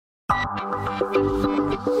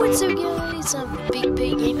What's up guys, I'm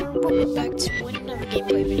ThePigPigGamer. Welcome back to another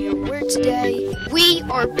gameplay video where today we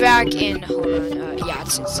are back in,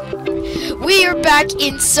 we are back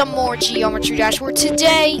in some more Geometry Dash where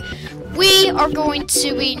today we are going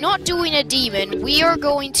to be not doing a demon, we are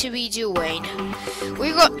going to be doing,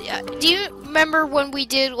 do you remember when we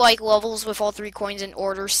did like levels with all 3 coins in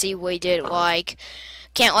order? See, we did like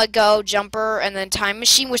Can't Let Go, Jumper, and then Time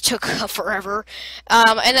Machine, which took forever.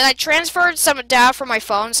 And then I transferred some data from my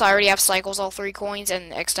phone, so I already have Cycles all 3 coins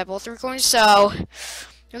and X-Step all 3 coins. So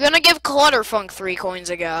we're gonna give Clutterfunk 3 coins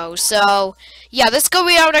a go. So yeah, this is gonna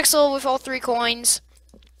be our next level with all 3 coins.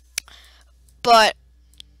 But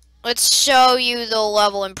let's show you the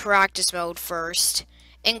level in practice mode first,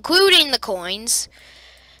 including the coins.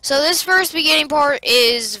 So this first beginning part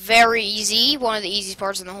is very easy, one of the easiest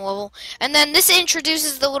parts in the whole level. And then this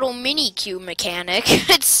introduces the little mini cube mechanic.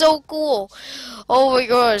 It's so cool. Oh my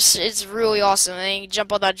gosh, it's really awesome. And then you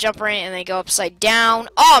jump on that jump ramp and they go upside down.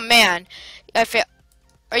 Oh man, I feel.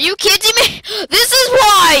 Are you kidding me? This is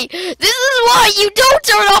why you don't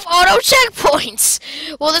turn off auto checkpoints.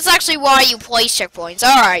 Well, that's actually why you place checkpoints.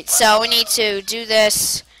 All right, so we need to do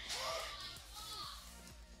this.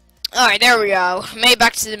 Alright, there we go. Made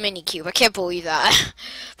back to the mini cube. I can't believe that.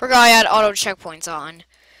 Forgot I had auto checkpoints on.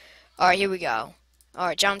 Alright, here we go.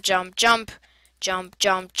 Alright, jump, jump, jump. Jump,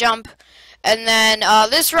 jump, jump. And then,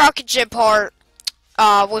 this rocket ship part,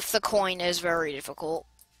 with the coin is very difficult.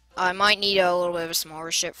 I might need a little bit of a smaller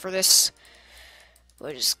ship for this.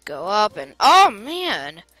 We'll just go up and... Oh,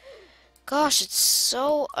 man! Gosh, it's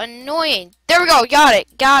so annoying. There we go, got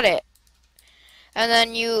it, got it. And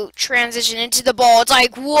then you transition into the ball. It's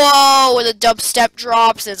like, whoa, when the dubstep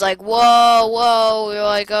drops, it's like, whoa, whoa, you're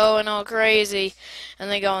like going all crazy.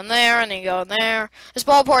 And they go in there, and they go in there. This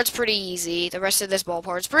ball part's pretty easy. The rest of this ball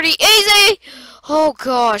part's pretty easy! Oh,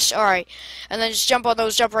 gosh, alright. And then just jump on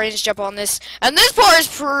those jump ranges, jump on this. And this part is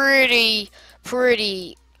pretty,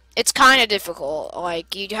 it's kind of difficult.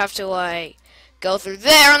 Like, you'd have to, like, go through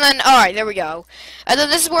there, and then, alright, there we go. And then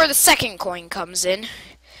this is where the second coin comes in.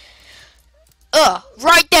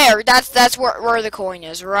 Right there. That's where the coin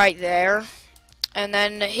is, right there. And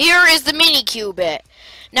then here is the mini cube bit.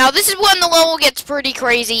 Now this is when the level gets pretty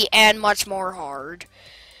crazy and much more hard.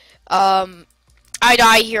 I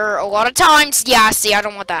die here a lot of times. Yeah, see, I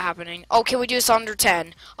don't want that happening. Oh, can we do this under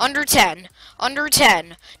 10? Under 10. Under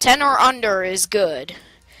 10. 10 or under is good.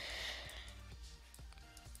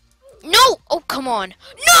 No! Oh, come on.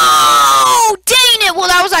 No! Dang it! Well,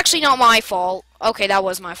 that was actually not my fault. Okay, that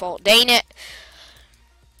was my fault. Dang it.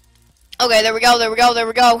 Okay, there we go, there we go, there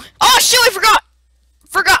we go. Oh, shoot, I forgot.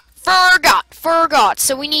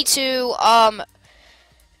 So we need to,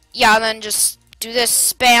 yeah, and then just do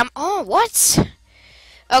this, spam. Oh, what?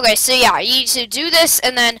 Okay, so yeah, you need to do this,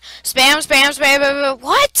 and then spam, spam, spam, spam.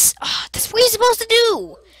 What? Oh, that's what you're supposed to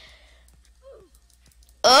do.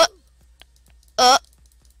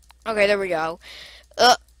 Okay, there we go.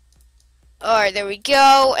 Alright, there we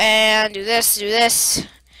go, and do this,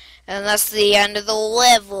 and that's the end of the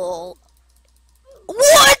level.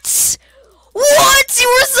 What? What? You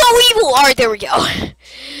were so evil! Alright, there we go.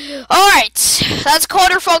 Alright, that's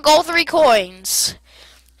Clutterfunk, all 3 coins.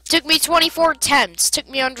 Took me 24 attempts, took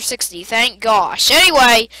me under 60, thank gosh.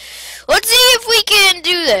 Anyway, let's see if we can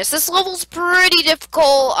do this. This level's pretty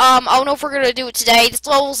difficult. I don't know if we're gonna do it today. This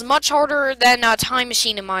level's much harder than Time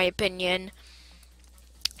Machine, in my opinion.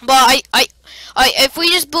 But if we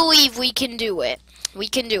just believe we can do it, we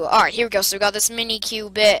can do it. Alright, here we go. So we got this mini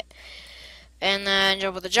cube bit. And then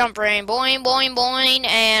jump with the jump ring. Boing, boing, boing.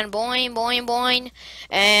 And boing, boing, boing.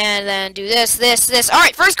 And then do this.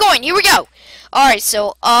 Alright, first coin. Here we go. Alright,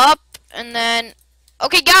 so up. And then...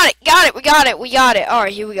 Okay, got it. We got it.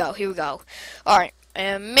 Alright, here we go. Alright.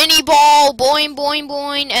 And mini ball. Boing, boing,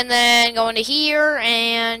 boing. And then go into here.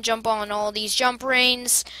 And jump on all these jump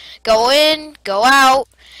rings. Go in. Go out.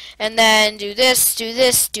 And then do this, do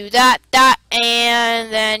that,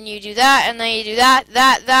 and then you do that, and then you do that.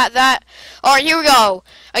 Alright, here we go.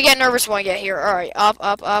 I get nervous when I get here. Alright, up,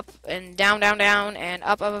 and down, and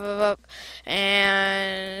up,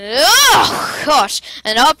 and oh gosh,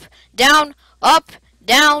 and up, down,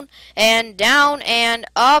 and down, and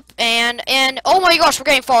up, and oh my gosh, we're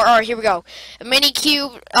getting far. Alright, here we go. A mini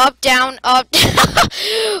cube, up, down, up.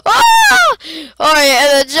 Ah! Alright,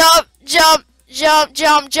 and then jump, and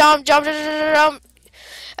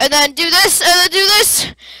then do this, and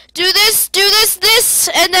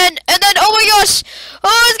then, oh my gosh,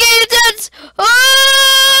 oh, it's getting intense,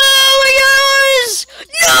 oh my gosh,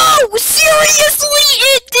 no, seriously,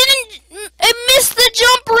 it missed the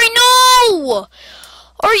jump ring, no,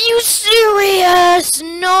 are you serious,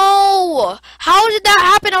 no, did that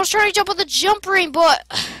happen? I was trying to jump on the jump ring, but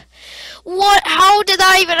what? How did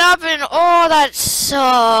that even happen? Oh, that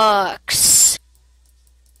sucks.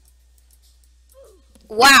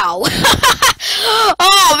 Wow.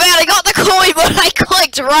 Oh man, I got the coin, but I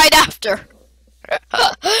clicked right after.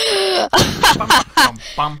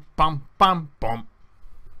 Bum bum bum bum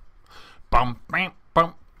bum bum bum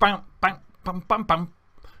bum bum bum bum bum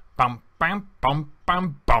bum bum bum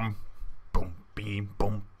bum bum boom beam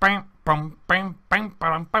boom bam bum bam bam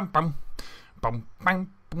bum bum bum bum bam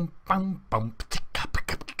boom bum bum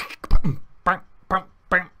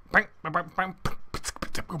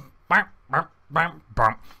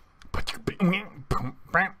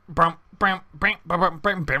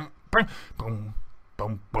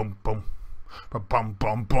Bum bum bum bum bum bum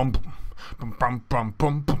bum bum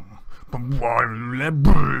bum bum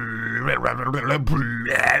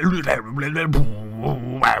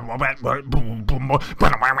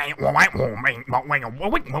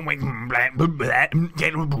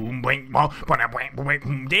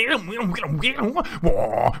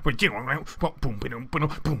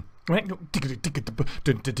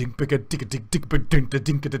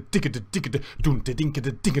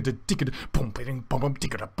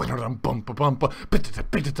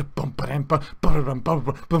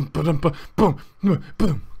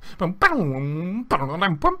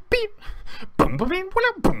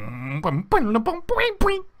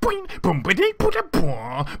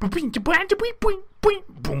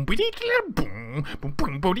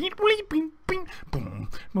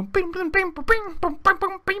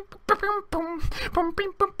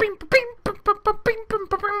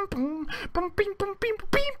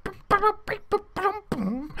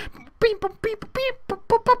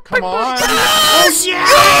Come on! Yes!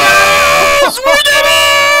 Yes! We did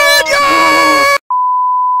it!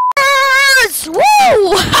 Yes!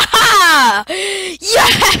 Woo!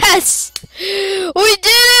 Yes! We did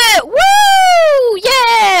it! Woo!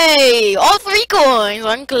 Yay! All 3 coins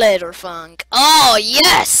on Clutterfunk. Oh,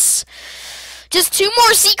 yes! Just 2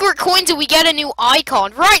 more secret coins and we get a new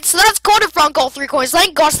icon. Right, so that's Clutterfunk, all 3 coins.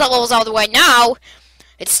 Thank gosh that level's out of the way now.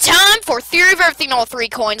 It's time for Theory of Everything, all 3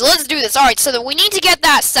 coins. Let's do this. Alright, so we need to get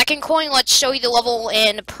that second coin. Let's show you the level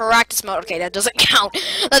in practice mode. Okay, that doesn't count.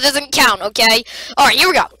 That doesn't count, okay? Alright, here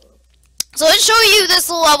we go. So let's show you this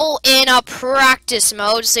level in practice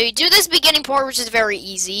mode. So you do this beginning part, which is very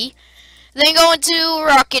easy. Then go into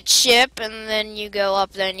rocket ship, and then you go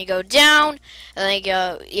up, then you go down, and then you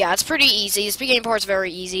go, yeah, it's pretty easy. This beginning part's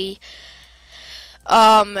very easy.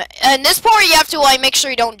 And this part you have to make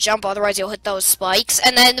sure you don't jump, otherwise you'll hit those spikes.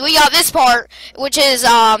 And then we got this part, which is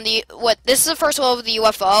this is the first level of the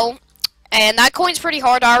UFO, and that coin's pretty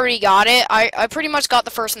hard. I already got it. I pretty much got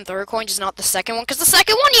the first and third coin, just not the second one, because the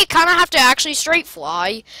second one you kind of have to actually straight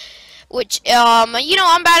fly, which you know,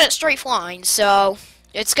 I'm bad at straight flying, so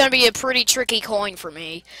it's gonna be a pretty tricky coin for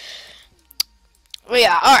me. Well,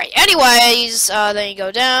 yeah, alright, anyways, then you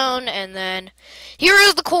go down, and then here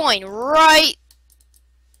is the coin, right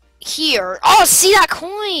here. Oh, see that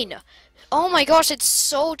coin? Oh my gosh, it's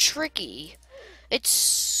so tricky. It's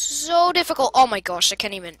so difficult. Oh my gosh, I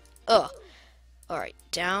can't even, Alright,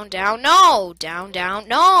 down, down, no! Down, down,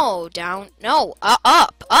 no! Down, no!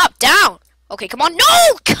 Up, up, down! Okay, come on,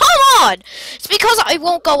 no! Come on! It's because I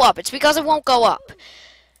won't go up. It's because I won't go up.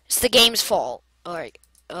 It's the game's fault. Alright.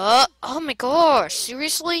 Oh my gosh,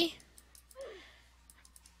 seriously?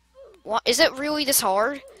 What, is it really this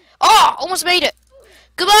hard? Oh, almost made it!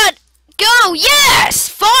 Come on! Go! Yes!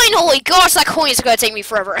 Finally! Gosh, that coin is gonna take me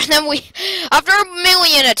forever. And then after a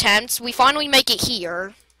million attempts, we finally make it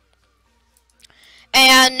here.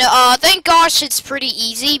 And, thank gosh it's pretty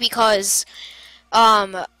easy because,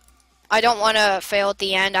 I don't want to fail at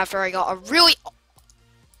the end after I get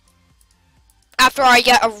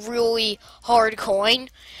a really hard coin.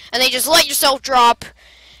 And then just let yourself drop,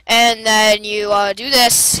 and then you, do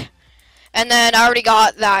this. And then I already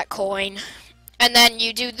got that coin. And then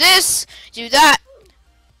you do this, do that.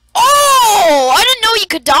 Oh! I didn't know you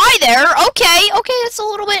could die there. Okay, okay, that's a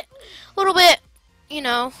little bit, you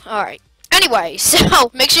know, alright. Anyway, so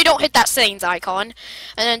make sure you don't hit that settings icon.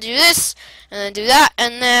 And then do this, and then do that,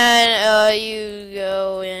 and then, you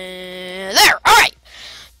go in there. Alright!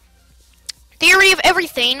 Theory of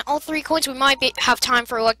everything, all 3 coins. We might have time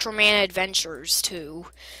for Electroman Adventures, too.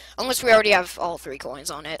 Unless we already have all 3 coins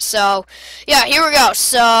on it. So, yeah, here we go.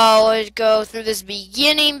 So, let's go through this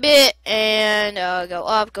beginning bit, and go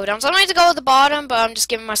up, go down. So, I might have to go at the bottom, but I'm just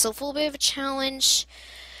giving myself a little bit of a challenge.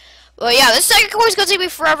 But yeah, this second coin is going to take me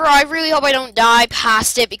forever. I really hope I don't die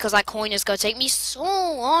past it, because that coin is going to take me so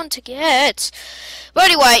long to get. But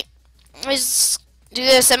anyway, do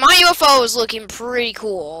this, and my UFO is looking pretty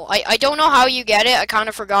cool. I don't know how you get it. I kind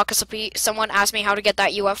of forgot because someone asked me how to get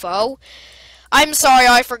that UFO. I'm sorry,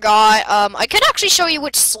 I forgot. I could actually show you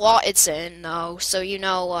which slot it's in, though, so you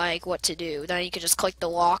know, like, what to do. Then you can just click the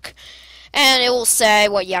lock, and it will say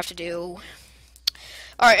what you have to do.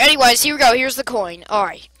 Alright, anyways, here we go. Here's the coin.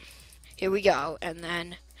 Alright, here we go. And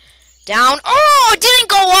then down. Oh, it didn't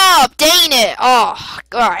go up! Dang it! Oh,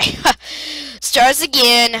 alright. Starts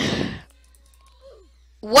again.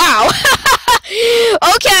 Wow.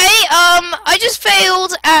 Okay, I just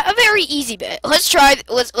failed at a very easy bit. Let's try,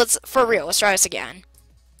 let's, for real, let's try this again.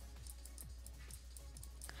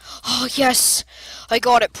 Oh, yes, I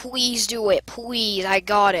got it. Please do it. Please, I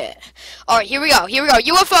got it. Alright, here we go,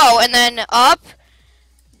 UFO, and then up,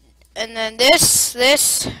 and then this, up,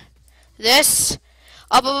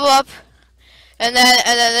 and then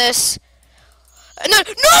this. And then, no,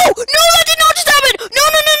 that did not just happen. No,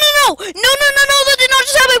 that did not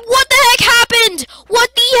just happen. What the heck happened?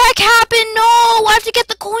 What the heck happened? No, I have to get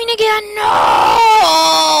the coin again.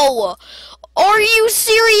 No, are you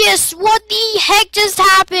serious? What the heck just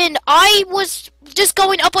happened? I was just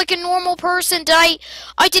going up like a normal person. I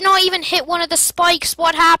did not even hit one of the spikes.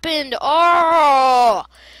 What happened? Oh,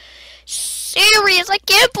 serious? I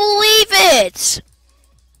can't believe it.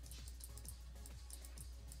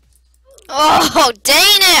 Oh,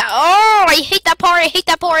 dang it! Oh, I hate that part, I hate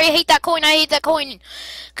that coin, I hate that coin.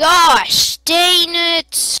 Gosh, dang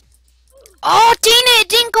it. Oh, dang it, it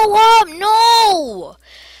didn't go up, no!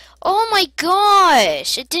 Oh my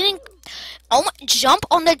gosh, it didn't... Oh, jump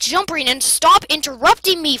on the jump ring and stop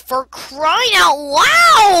interrupting me for crying out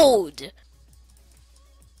loud!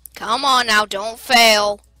 Come on now, don't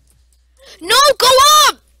fail. No, go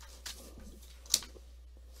up!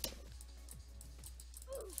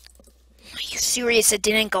 Are you serious? It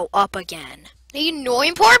didn't go up again. The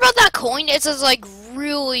annoying part about that coin is it's like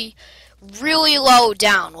really low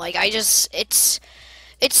down. Like it's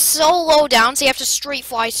so low down, so you have to straight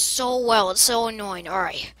fly so well. It's so annoying.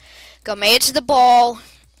 Alright. Go made it to the ball.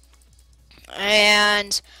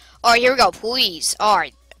 And alright, here we go, please.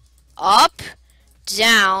 Alright. Up,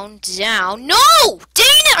 down, down. No! Dang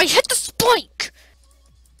it! I hit the spike!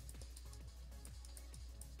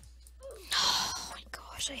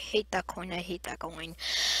 I hate that coin, I hate that coin.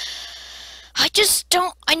 I just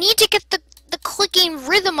don't, I need to get the clicking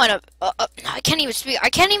rhythm on it. I can't even speak, I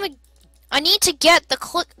need to get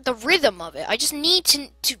the rhythm of it. I just need to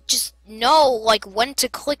just know, like, when to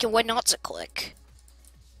click and when not to click.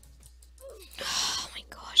 Oh my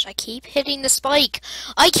gosh, I keep hitting the spike.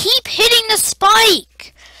 I keep hitting the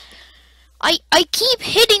spike! I keep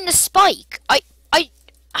hitting the spike.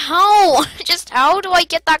 How? Just how do I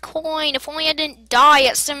get that coin? If only I didn't die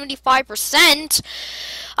at 75%,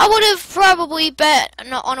 I would have probably bet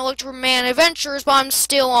on Electro Man Adventures, but I'm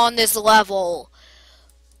still on this level.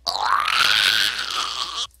 Are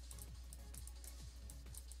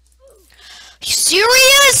you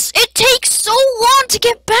serious? It takes so long to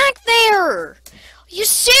get back there. Are you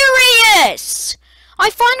serious? I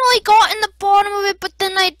finally got in the bottom of it, but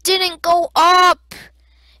then I didn't go up.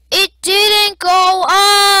 It didn't go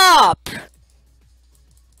up! Are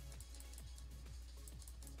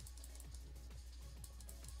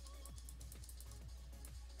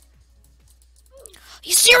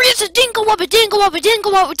you serious? It didn't go up, it didn't go up, it didn't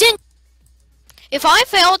go up, it didn't... If I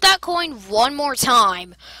fail at that coin one more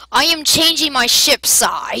time, I am changing my ship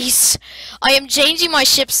size. I am changing my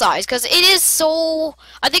ship size, because it is so...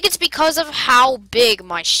 I think it's because of how big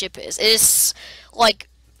my ship is. It is, like,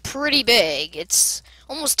 pretty big. It's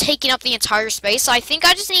almost taking up the entire space. So I think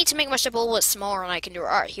I just need to make my ship a little bit smaller and I can do it.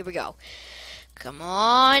 Alright, here we go. Come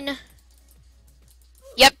on.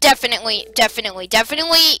 Yep, definitely.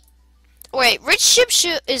 Wait, which ship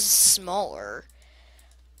is smaller?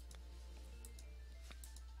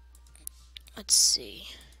 Let's see.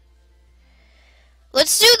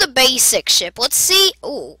 Let's do the basic ship. Let's see.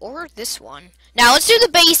 Oh, or this one. Now, let's do the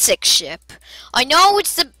basic ship. I know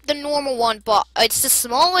it's the normal one, but it's the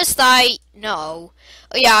smallest I know.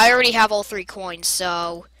 Oh, yeah, I already have all 3 coins,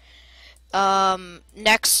 so...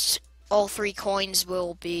 next, all 3 coins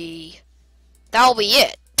will be... That'll be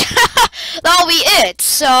it. That'll be it.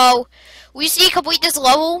 So, we just need to complete this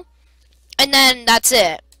level, and then that's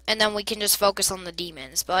it. And then we can just focus on the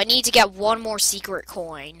demons. But I need to get one more secret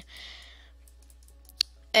coin.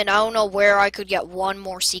 And I don't know where I could get one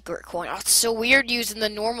more secret coin. Oh, it's so weird using the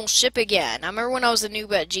normal ship again. I remember when I was a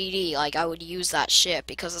noob at GD, like, I would use that ship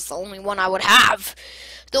because it's the only one I would have.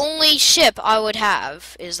 The only ship I would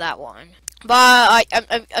have is that one. But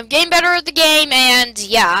I'm getting better at the game, and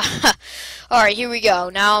yeah. Alright, here we go.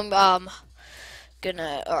 Now I'm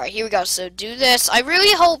Alright, here we go. So do this. I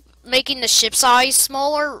really hope making the ship size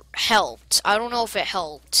smaller helped. I don't know if it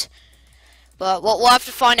helped. But we'll have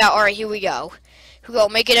to find out. Alright, here we go. Here we go,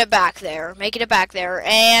 making it back there. Making it back there.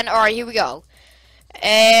 And, alright, here we go.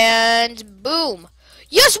 And, boom.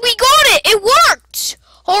 Yes, we got it! It worked!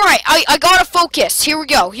 Alright, I gotta focus. Here we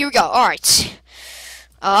go. Here we go. Alright.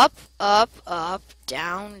 Up, up, up.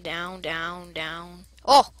 Down, down, down, down.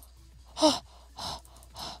 Oh! Oh!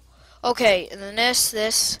 Okay, and then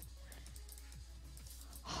this.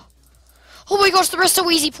 Oh my gosh, the rest so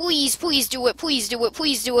easy. Please, please do it. Please do it.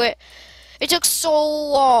 Please do it. It took so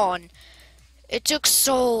long. It took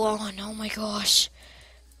so long. Oh my gosh.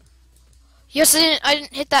 Yes, I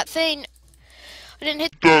didn't hit that thing. I didn't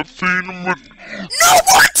hit that thing. No,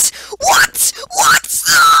 what? What? What?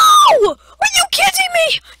 No! Are you kidding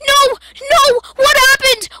me? No, no. What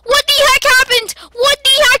happened? What the heck happened? What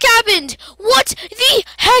the heck happened? What the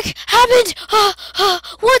heck happened?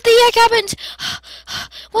 What the heck happened?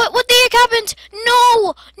 What the heck happened?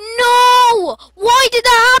 No, no. Why did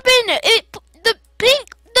that happen?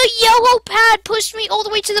 The yellow pad pushed me all the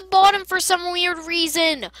way to the bottom for some weird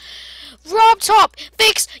reason. Rob Top,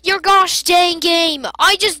 fix your gosh dang game.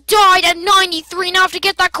 I just died at 93 now I have to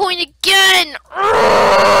get that coin again.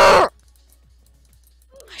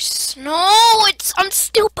 No, I'm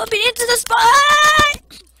still bumping into the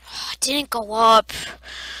spot. It didn't go up.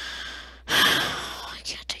 I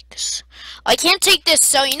can't take this. I can't take this,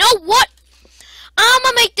 so you know what? I'm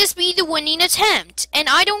gonna make this be the winning attempt. And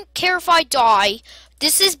I don't care if I die.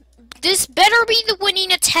 This better be the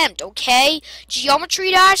winning attempt, okay?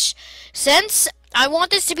 Geometry Dash, since I want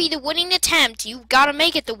this to be the winning attempt, you gotta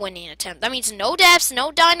make it the winning attempt. That means no deaths,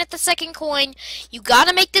 no dying at the second coin. You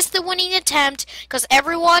gotta make this the winning attempt, because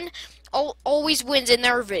everyone always wins in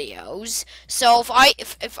their videos. So if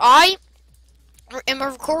I am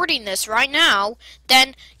recording this right now,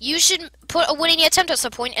 then you should put a winning attempt at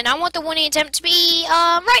some point, and I want the winning attempt to be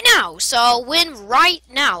right now. So win right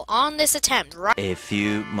now on this attempt. Right. A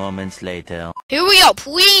few moments later. Here we go.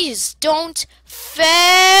 Please don't fail.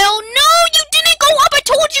 No, you didn't go up. I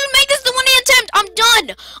told you to make this the winning attempt. I'm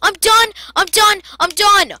done. I'm done. I'm done. I'm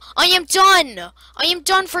done. I am done. I am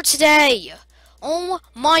done for today. Oh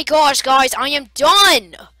my gosh, guys, I am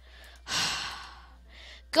done.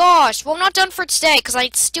 Gosh, well, I'm not done for today, because I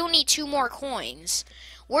still need 2 more coins.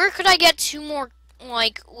 Where could I get 2 more,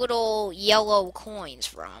 like, little yellow coins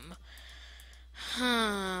from?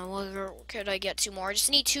 Where could I get 2 more? I just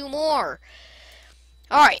need 2 more.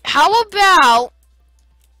 Alright, how about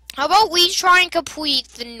we try and complete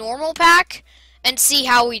the normal pack and see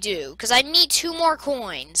how we do? Because I need 2 more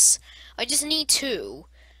coins. I just need 2.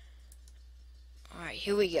 Alright,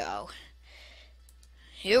 here we go.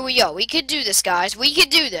 Here we go. We could do this, guys. We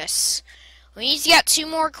could do this. We need to get 2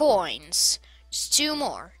 more coins. Just 2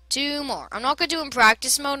 more. 2 more. I'm not going to do it in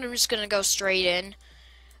practice mode. I'm just going to go straight in.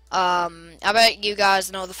 I bet you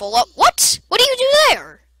guys know the full up. What? What do you do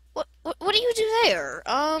there? What do you do there?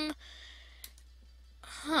 I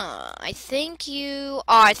think you... Oh,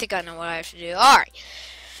 I think I know what I have to do. Alright.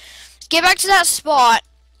 Let's get back to that spot.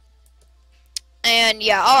 And,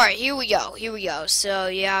 yeah. Alright, here we go. Here we go. So,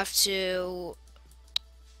 you have to...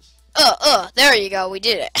 there you go, we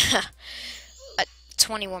did it. At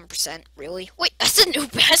 21%, really? Wait, that's a new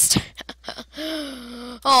best.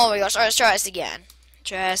 Oh my gosh, alright, let's try this again.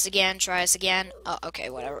 Try this again, try this again. Okay,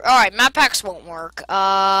 whatever. Alright, map packs won't work.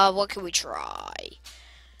 What can we try?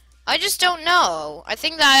 I just don't know. I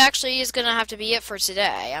think that actually is gonna have to be it for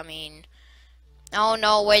today. I mean, I don't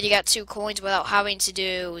know a way to get 2 coins without having to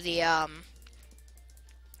do the,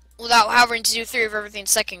 without having to do 3 of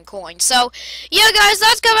everything's second coin. So, yeah, guys,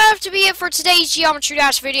 that's gonna have to be it for today's Geometry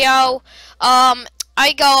Dash video.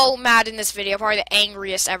 I go mad in this video, probably the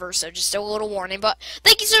angriest ever, so just a little warning. But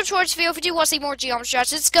thank you so much for watching this video. If you do want to see more Geometry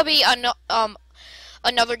Dash, it's gonna be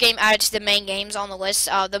another game added to the main games on the list.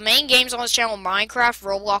 The main games on this channel are Minecraft,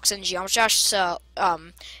 Roblox, and Geometry Dash. So,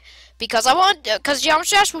 because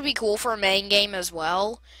Geometry Dash would be cool for a main game as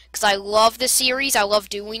well. Because I love this series, I love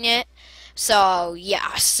doing it. So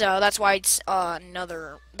yeah, so that's why it's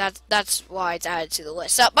that's why it's added to the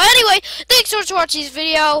list. So, but anyway, thanks so much for watching this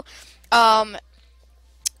video.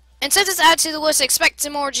 And since it's added to the list, expect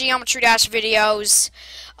some more Geometry Dash videos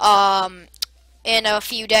in a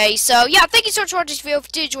few days. So yeah, thank you so much for watching this video. If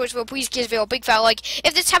you did enjoy this video, please give this video a big fat like.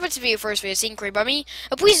 If this happens to be your first video seen created by me,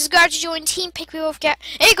 please subscribe to join Team PigPigGamer.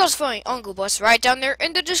 And it goes for my Uncle Bus right down there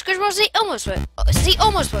in the description box. See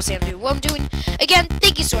almost what I'm doing. Again,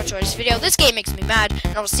 thank you so much for watching this video. This game makes me mad,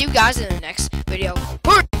 and I'll see you guys in the next video.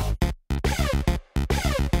 Bye.